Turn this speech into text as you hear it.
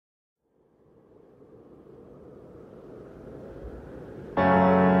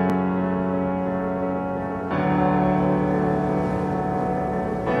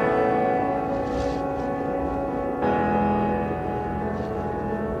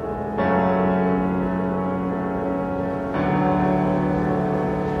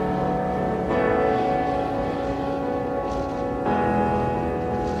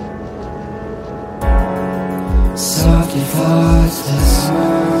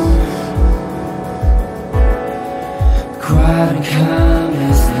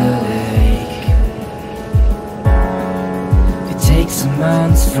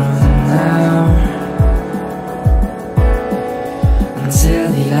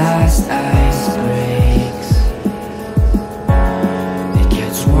last ice breaks, it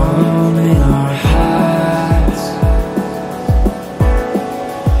gets warm in our hearts.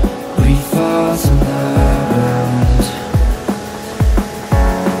 Grief falls on the ground,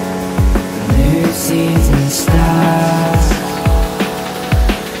 a new season starts,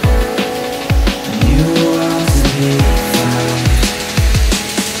 a new world to be found.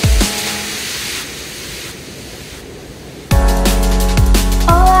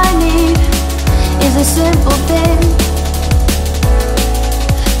 A simple thing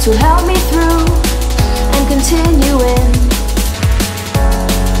to help me through and continuing.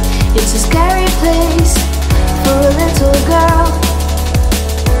 It's a scary place for a little girl.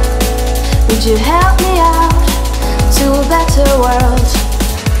 Would you help me out to a better world?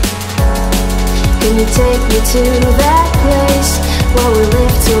 Can you take me to that place where we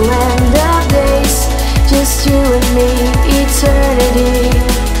live till end of days? Just you and me, eternity.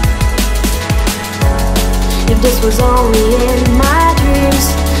 If this was only in my dreams,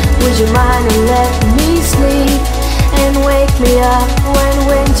 would you mind and let me sleep and wake me up when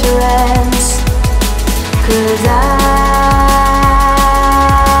winter ends? 'Cause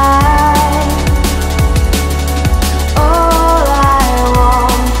all I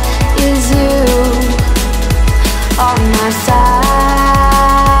want is you on my side.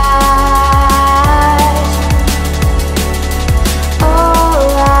 All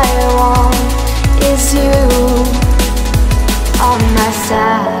I want is you on my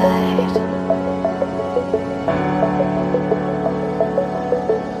side.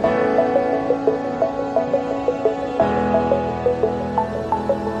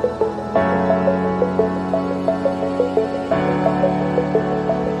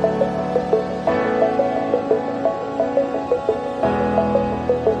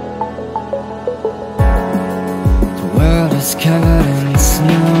 The world is covered in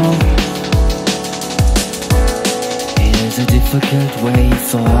snow. It's a difficult way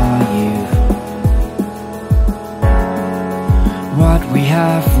for you. What we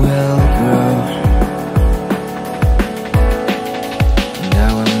have will grow, and I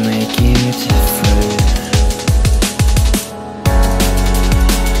will make it through.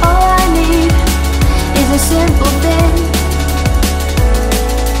 All I need is a simple thing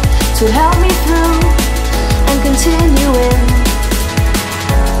to help me through and continuing.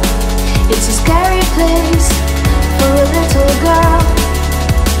 It's a scary place for a little girl.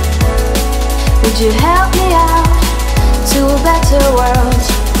 Would you help me out to a better world?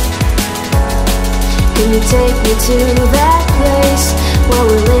 Can you take me to that place where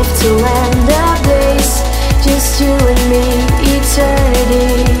we live till end of days? Just you and me,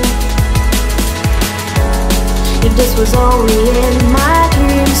 eternity. If this was only in my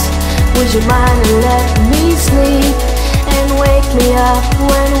dreams, would you mind and let me sleep and wake me up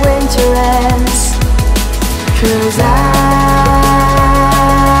when winter ends? 'Cause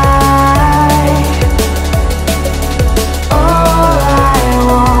all I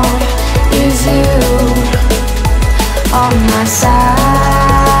want is you on my side.